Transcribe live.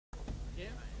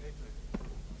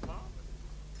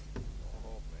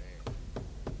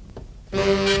Hey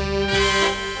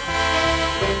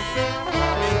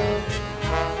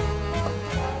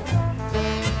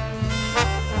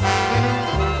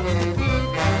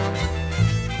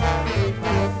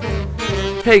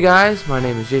guys, my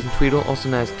name is Jason Tweedle, also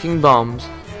known as King Bums,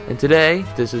 and today,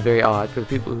 this is very odd for the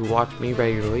people who watch me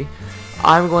regularly,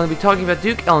 I'm going to be talking about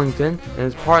Duke Ellington and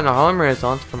his part in the Harlem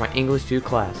Renaissance for my English 2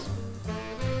 class.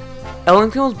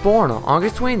 Ellington was born on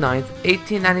August 29,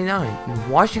 1899 in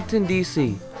Washington,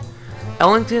 D.C.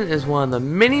 Ellington is one of the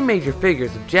many major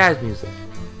figures of jazz music.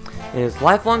 In his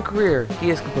lifelong career, he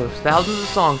has composed thousands of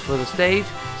songs for the stage,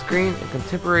 screen, and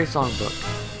contemporary songbook.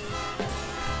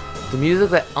 The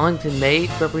music that Ellington made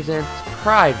represents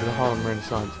pride for the Harlem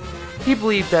Renaissance. He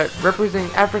believed that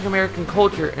representing African American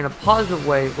culture in a positive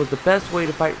way was the best way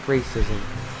to fight racism.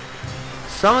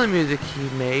 Some of the music he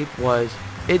made was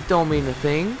It Don't Mean a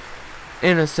Thing,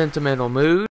 In a Sentimental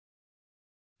Mood,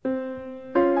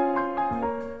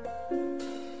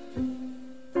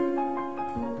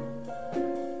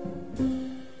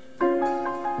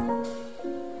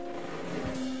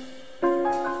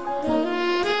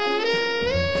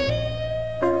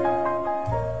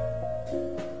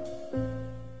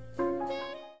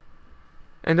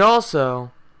 and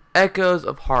also Echoes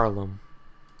of Harlem.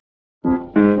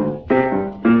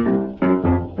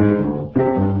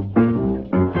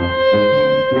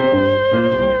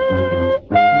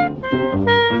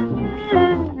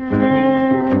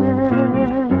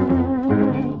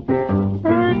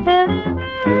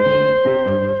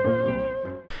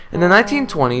 In the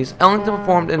 1920s, Ellington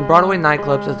performed in Broadway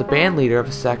nightclubs as the band leader of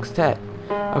a sextet,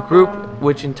 a group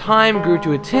which in time grew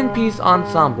to a 10-piece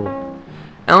ensemble.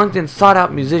 Ellington sought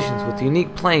out musicians with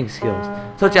unique playing skills,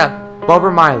 such as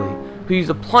Barbara Miley, who used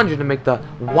a plunger to make the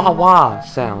wah-wah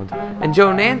sound, and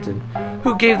Joe Nanton,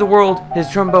 who gave the world his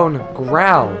trombone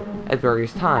growl at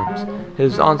various times.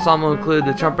 His ensemble included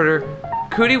the trumpeter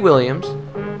Cootie Williams,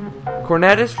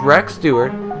 cornetist Rex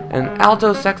Stewart, and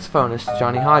alto saxophonist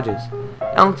Johnny Hodges.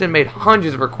 Ellington made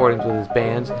hundreds of recordings with his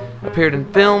bands, appeared in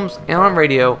films and on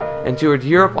radio, and toured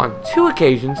Europe on 2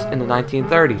 occasions in the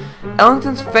 1930s.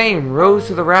 Ellington's fame rose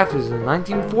to the rafters in the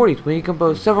 1940s when he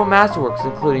composed several masterworks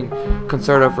including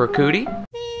Concerto for Cootie,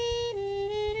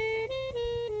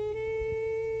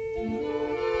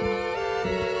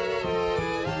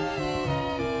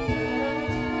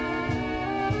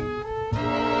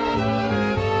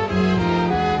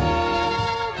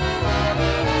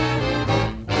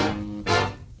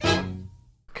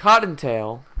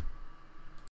 Cottontail,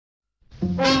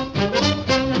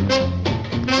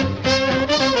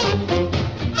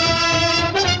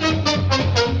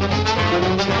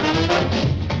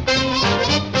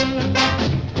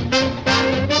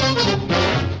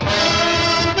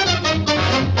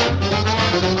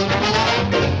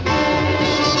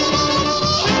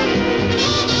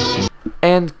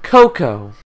 and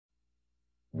Coco.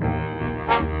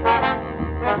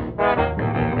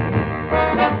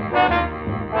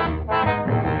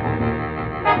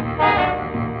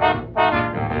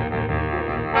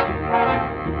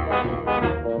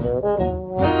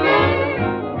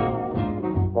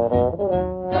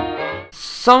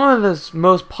 Some of his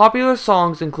most popular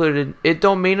songs included It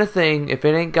Don't Mean a Thing If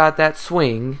It Ain't Got That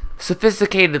Swing,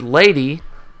 Sophisticated Lady,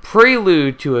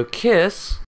 Prelude to a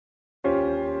Kiss,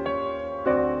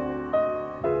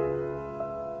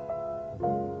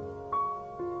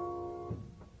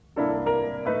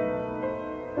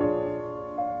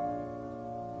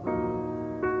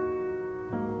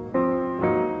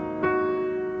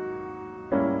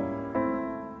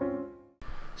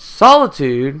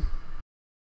 Solitude,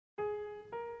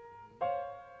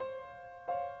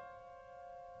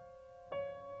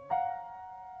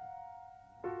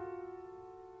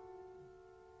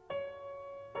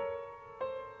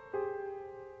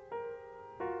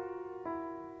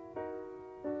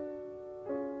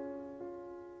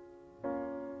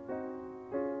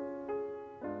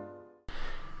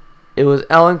 It was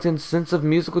Ellington's sense of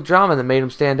musical drama that made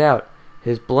him stand out.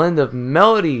 His blend of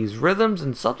melodies, rhythms,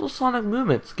 and subtle sonic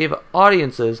movements gave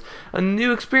audiences a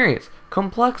new experience,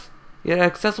 complex yet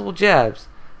accessible jazz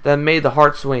that made the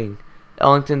heart swing.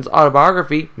 Ellington's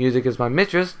autobiography, Music Is My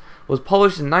Mistress, was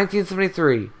published in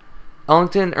 1973.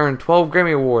 Ellington earned 12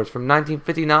 Grammy Awards from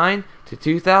 1959 to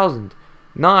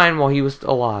 2009 while he was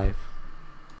alive.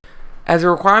 As a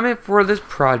requirement for this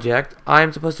project, I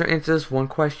am supposed to answer this one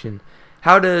question.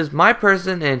 How does my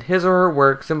person and his or her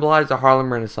work symbolize the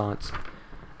Harlem Renaissance?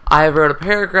 I have wrote a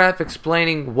paragraph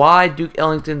explaining why Duke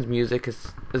Ellington's music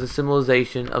is a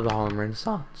symbolization of the Harlem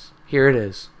Renaissance. Here it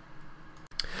is.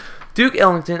 Duke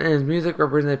Ellington and his music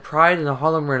represented pride in the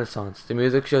Harlem Renaissance. The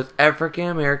music shows African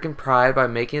American pride by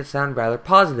making it sound rather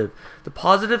positive. The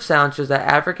positive sound shows that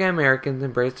African Americans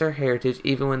embraced their heritage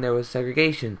even when there was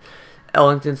segregation.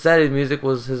 Ellington said his music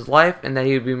was his life and that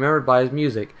he would be remembered by his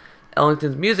music.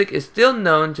 Ellington's music is still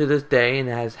known to this day and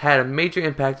has had a major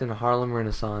impact in the Harlem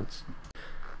Renaissance.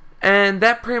 And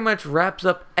that pretty much wraps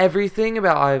up everything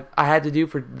about I had to do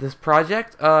for this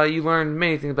project. You learned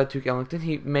many things about Duke Ellington.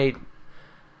 He made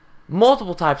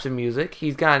multiple types of music.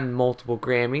 He's gotten multiple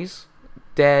Grammys,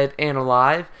 dead and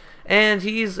alive, and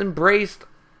he's embraced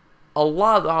a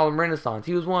lot of the Harlem Renaissance.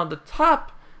 He was one of the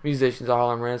top musicians of the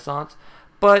Harlem Renaissance.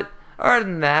 But other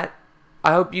than that,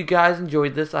 I hope you guys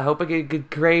enjoyed this. I hope I get a good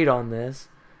grade on this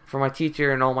for my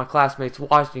teacher and all my classmates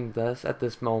watching this at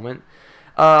this moment.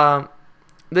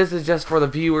 This is just for the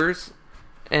viewers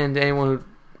and anyone who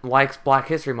likes Black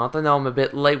History Month. I know I'm a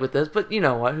bit late with this, but you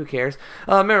know what, who cares?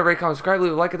 Remember, rate, comment, subscribe,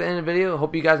 leave a like at the end of the video.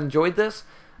 Hope you guys enjoyed this.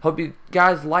 Hope you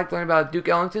guys liked learning about Duke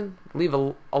Ellington. Leave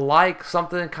a like,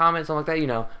 something, comment, something like that. You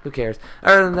know, who cares?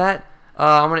 Other than that,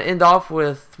 I'm going to end off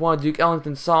with one of Duke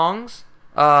Ellington's songs.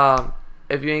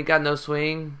 If you ain't got no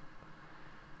swing,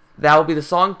 that will be the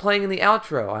song playing in the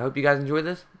outro. I hope you guys enjoyed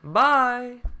this.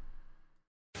 Bye!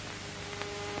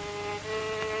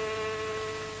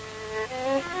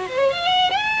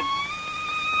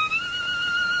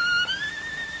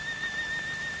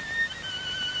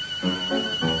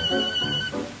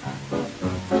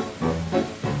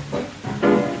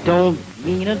 Don't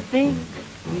mean a thing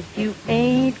if you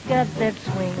ain't got that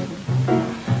swing.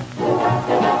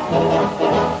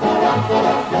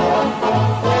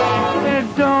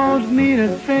 It don't mean a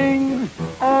thing,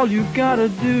 all you gotta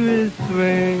do is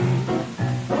swing.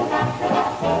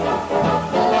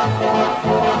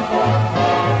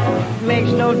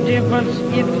 Makes no difference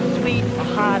if it's sweet or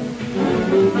hot.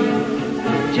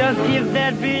 Just give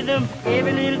that rhythm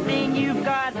every little thing you've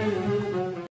got.